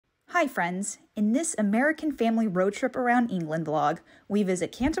Hi friends, in this American family road trip around England vlog, we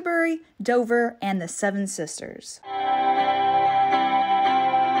visit Canterbury, Dover, and the Seven Sisters.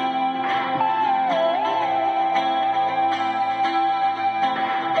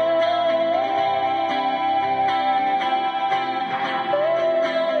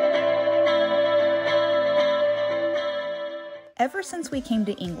 Ever since we came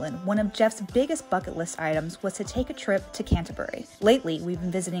to England, one of Jeff's biggest bucket list items was to take a trip to Canterbury. Lately, we've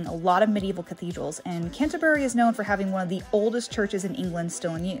been visiting a lot of medieval cathedrals, and Canterbury is known for having one of the oldest churches in England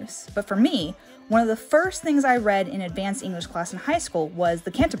still in use. But for me, one of the first things I read in advanced English class in high school was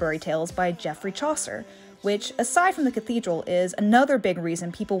the Canterbury Tales by Geoffrey Chaucer, which, aside from the cathedral, is another big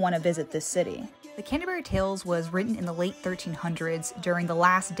reason people want to visit this city. The Canterbury Tales was written in the late 1300s during the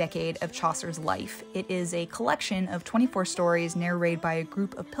last decade of Chaucer's life. It is a collection of 24 stories narrated by a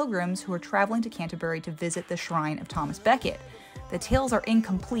group of pilgrims who are traveling to Canterbury to visit the shrine of Thomas Becket. The tales are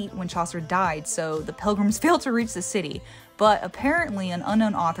incomplete when Chaucer died, so the pilgrims failed to reach the city, but apparently an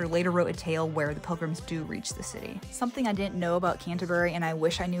unknown author later wrote a tale where the pilgrims do reach the city. Something I didn't know about Canterbury, and I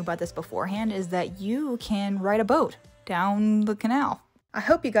wish I knew about this beforehand, is that you can ride a boat down the canal. I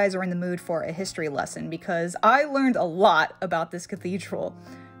hope you guys are in the mood for a history lesson because I learned a lot about this cathedral.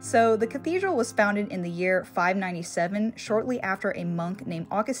 So the cathedral was founded in the year 597, shortly after a monk named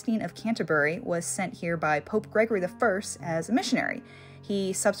Augustine of Canterbury was sent here by Pope Gregory I as a missionary.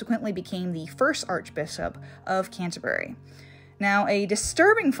 He subsequently became the first Archbishop of Canterbury. Now, a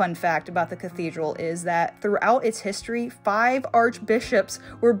disturbing fun fact about the cathedral is that throughout its history, 5 archbishops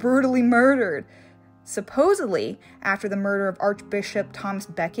were brutally murdered. Supposedly, after the murder of Archbishop Thomas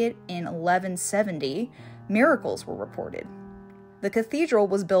Becket in 1170, miracles were reported. The cathedral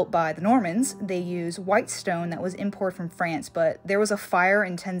was built by the Normans. They used white stone that was imported from France, but there was a fire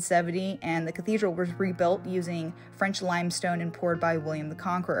in 1070 and the cathedral was rebuilt using French limestone imported by William the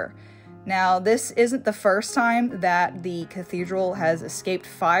Conqueror. Now, this isn't the first time that the cathedral has escaped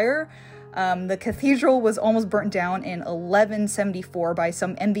fire. The cathedral was almost burnt down in 1174 by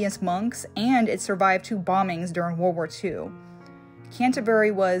some envious monks, and it survived 2 bombings during World War II. Canterbury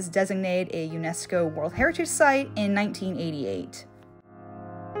was designated a UNESCO World Heritage Site in 1988.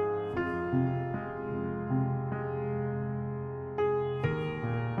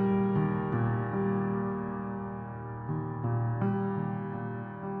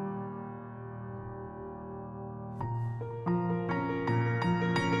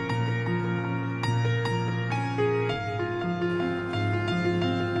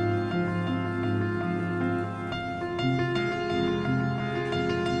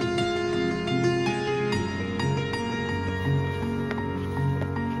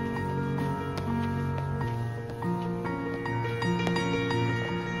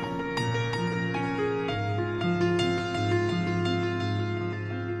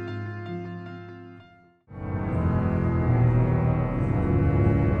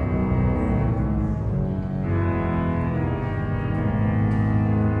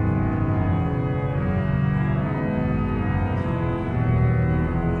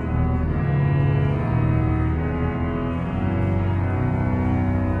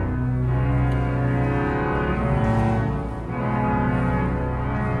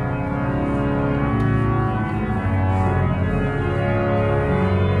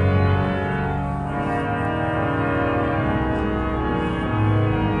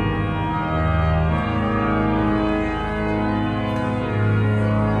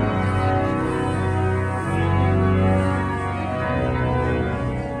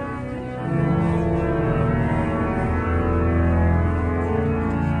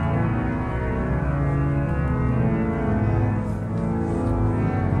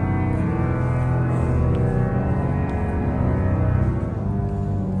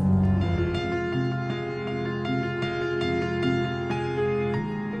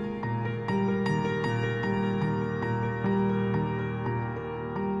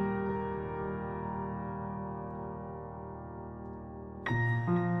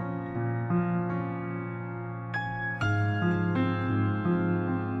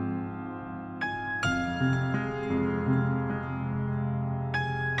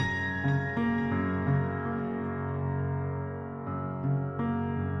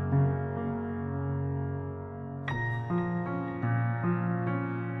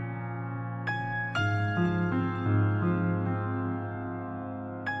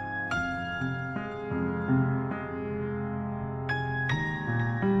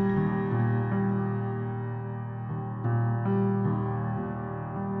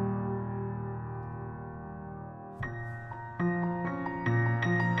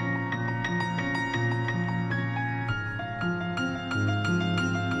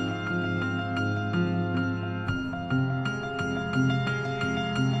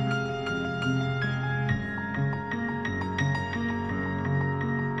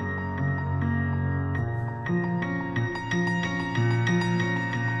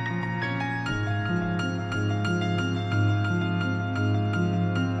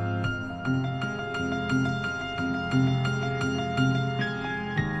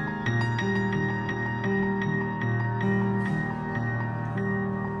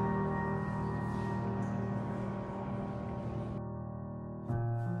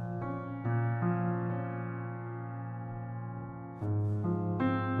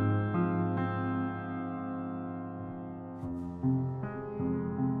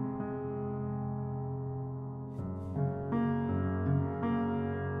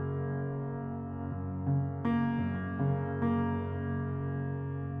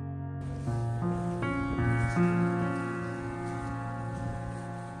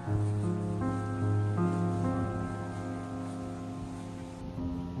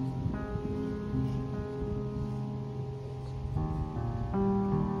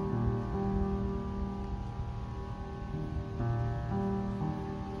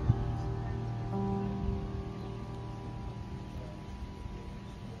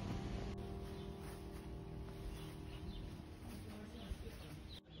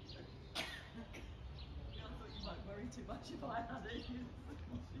 much if I had it.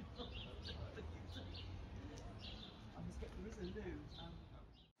 There is a loo.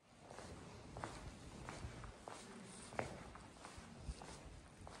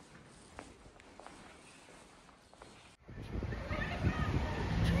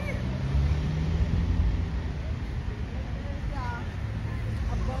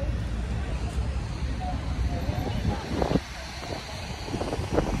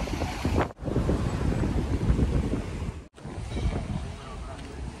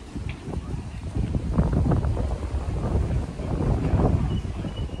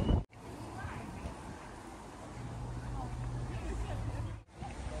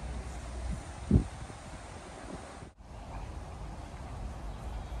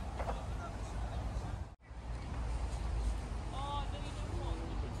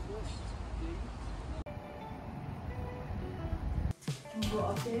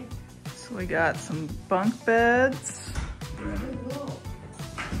 So we got some bunk beds,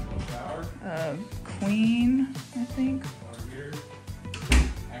 queen, I think.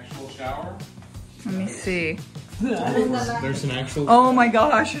 Actual shower? Let me see. There's an actual. Oh my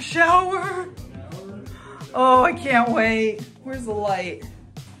gosh, a shower! Oh, I can't wait. Where's the light?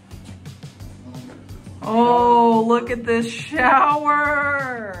 Oh, look at this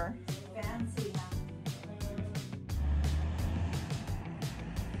shower! Fancy.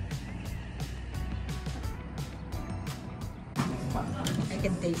 I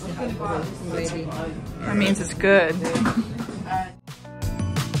can taste the hot already. That means it's good.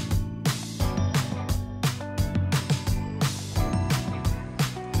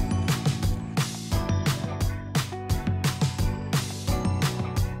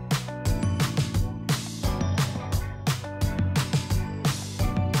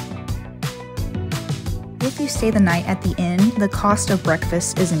 If you stay the night at the inn, the cost of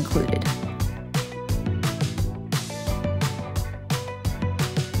breakfast is included.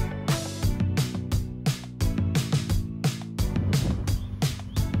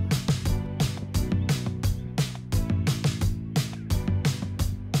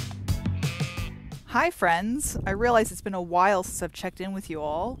 Hi friends, I realize it's been a while since I've checked in with you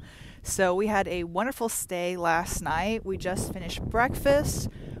all. So we had a wonderful stay last night. We just finished breakfast.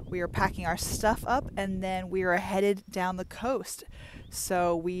 We are packing our stuff up and then we are headed down the coast.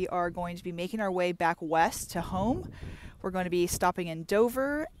 So we are going to be making our way back west to home. We're going to be stopping in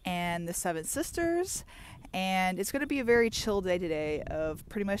Dover and the Seven Sisters, and it's going to be a very chill day today of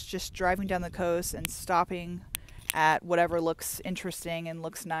pretty much just driving down the coast and stopping at whatever looks interesting and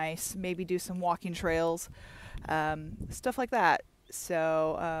looks nice, maybe do some walking trails, stuff like that.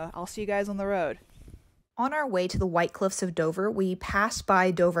 So I'll see you guys on the road. On our way to the White Cliffs of Dover, we passed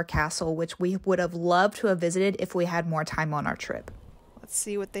by Dover Castle, which we would have loved to have visited if we had more time on our trip. Let's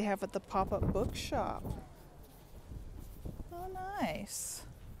see what they have at the pop-up bookshop. Oh, nice.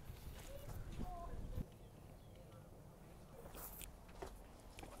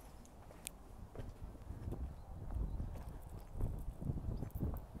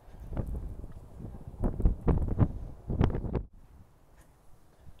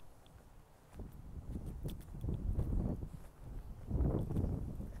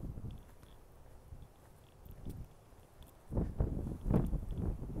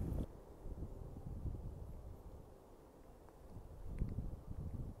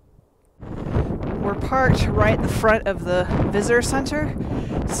 We're parked right in the front of the visitor center,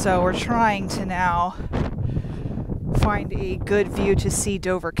 so we're trying to now find a good view to see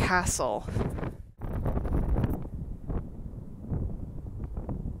Dover Castle.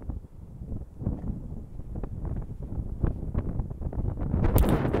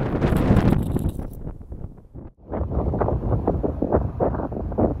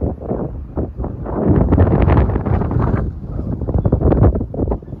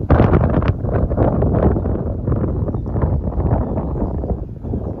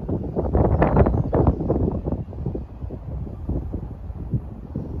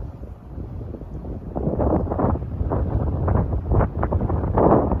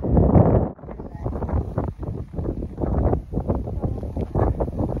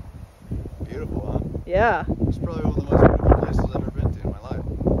 Yeah. It's probably one of the most beautiful places I've ever been to in my life.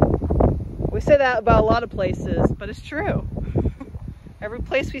 We say that about a lot of places, but it's true. Every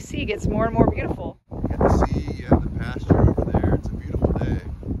place we see gets more and more beautiful. You get the sea, you have the pasture over there. It's a beautiful day. Looks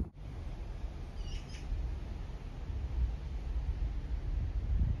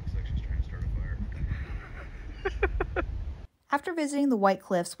like she's trying to start a fire. After visiting the White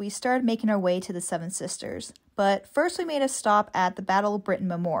Cliffs, we started making our way to the Seven Sisters. But first we made a stop at the Battle of Britain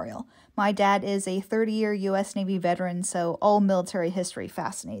Memorial. My dad is a 30-year U.S. Navy veteran, so all military history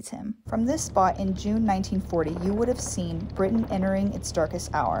fascinates him. From this spot in June 1940, you would have seen Britain entering its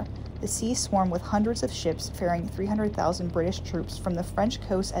darkest hour. The sea swarmed with hundreds of ships ferrying 300,000 British troops from the French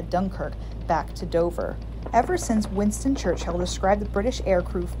coast at Dunkirk back to Dover. Ever since Winston Churchill described the British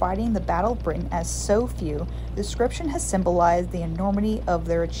aircrew fighting the Battle of Britain as so few, the description has symbolized the enormity of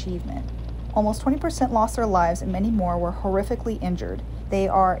their achievement. Almost 20% lost their lives and many more were horrifically injured. They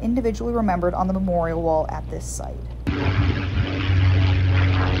are individually remembered on the memorial wall at this site.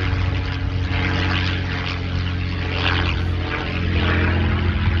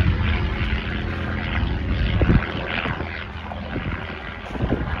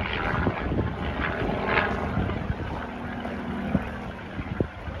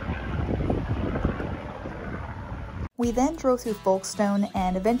 We then drove through Folkestone,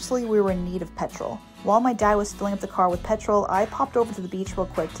 and eventually we were in need of petrol. While my dad was filling up the car with petrol, I popped over to the beach real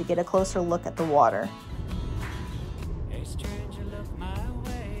quick to get a closer look at the water.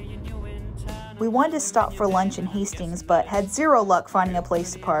 We wanted to stop for lunch in Hastings, but had zero luck finding a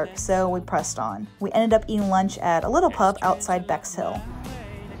place to park, so we pressed on. We ended up eating lunch at a little pub outside Bexhill.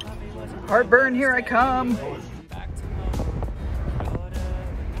 Heartburn, here I come!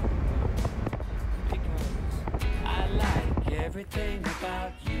 Everything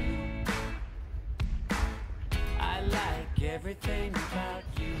about you. I like everything about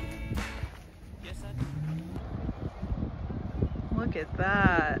you. Yes, I do. Look at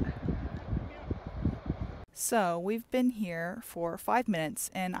that. So we've been here for 5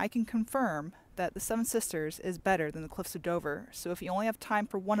 minutes, and I can confirm that the Seven Sisters is better than the Cliffs of Dover. So if you only have time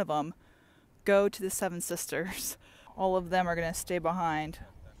for one of them, go to the Seven Sisters. All of them are going to stay behind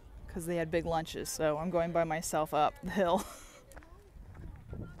because they had big lunches, so I'm going by myself up the hill.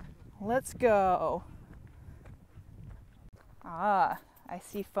 Let's go. Ah, I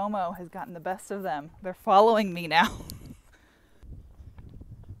see FOMO has gotten the best of them. They're following me now.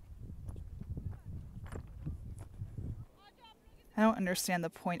 I don't understand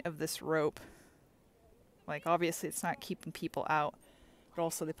the point of this rope. Like, obviously it's not keeping people out, but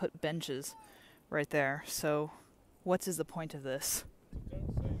also they put benches right there. So what is the point of this?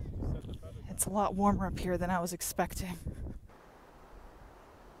 It's a lot warmer up here than I was expecting.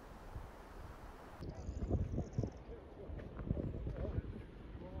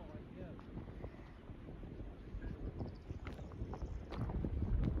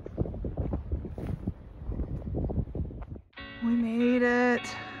 We made it.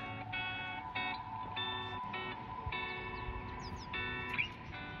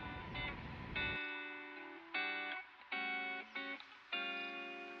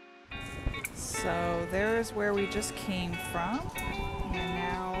 So there's where we just came from, and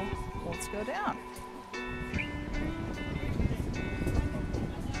now let's go down.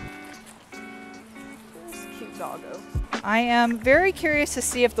 This cute doggo. I am very curious to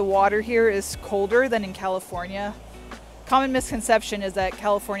see if the water here is colder than in California. Common misconception is that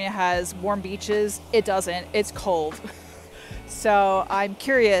California has warm beaches. It doesn't. It's cold. So I'm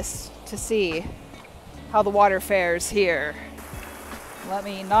curious to see how the water fares here. Let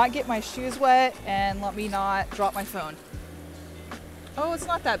me not get my shoes wet and let me not drop my phone. Oh, it's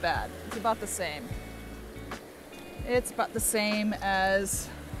not that bad. It's about the same. It's about the same as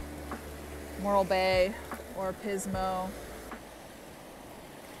Morro Bay or Pismo.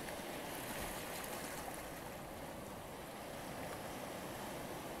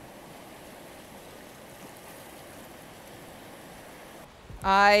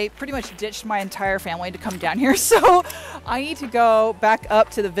 I pretty much ditched my entire family to come down here, so I need to go back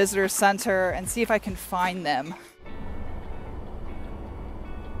up to the visitor center and see if I can find them.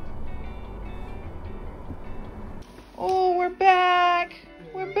 Oh, we're back!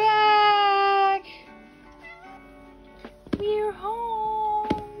 We're back! We're home!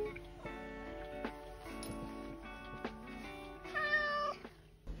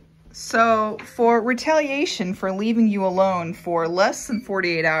 So, for retaliation for leaving you alone for less than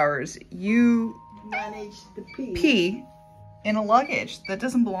 48 hours, you Managed to pee in a luggage that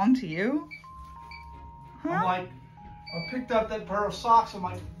doesn't belong to you? I'm Huh? like, I picked up that pair of socks. I'm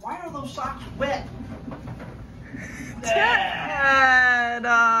like, why are those socks wet? Ted!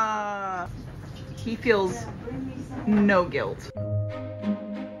 He feels no guilt.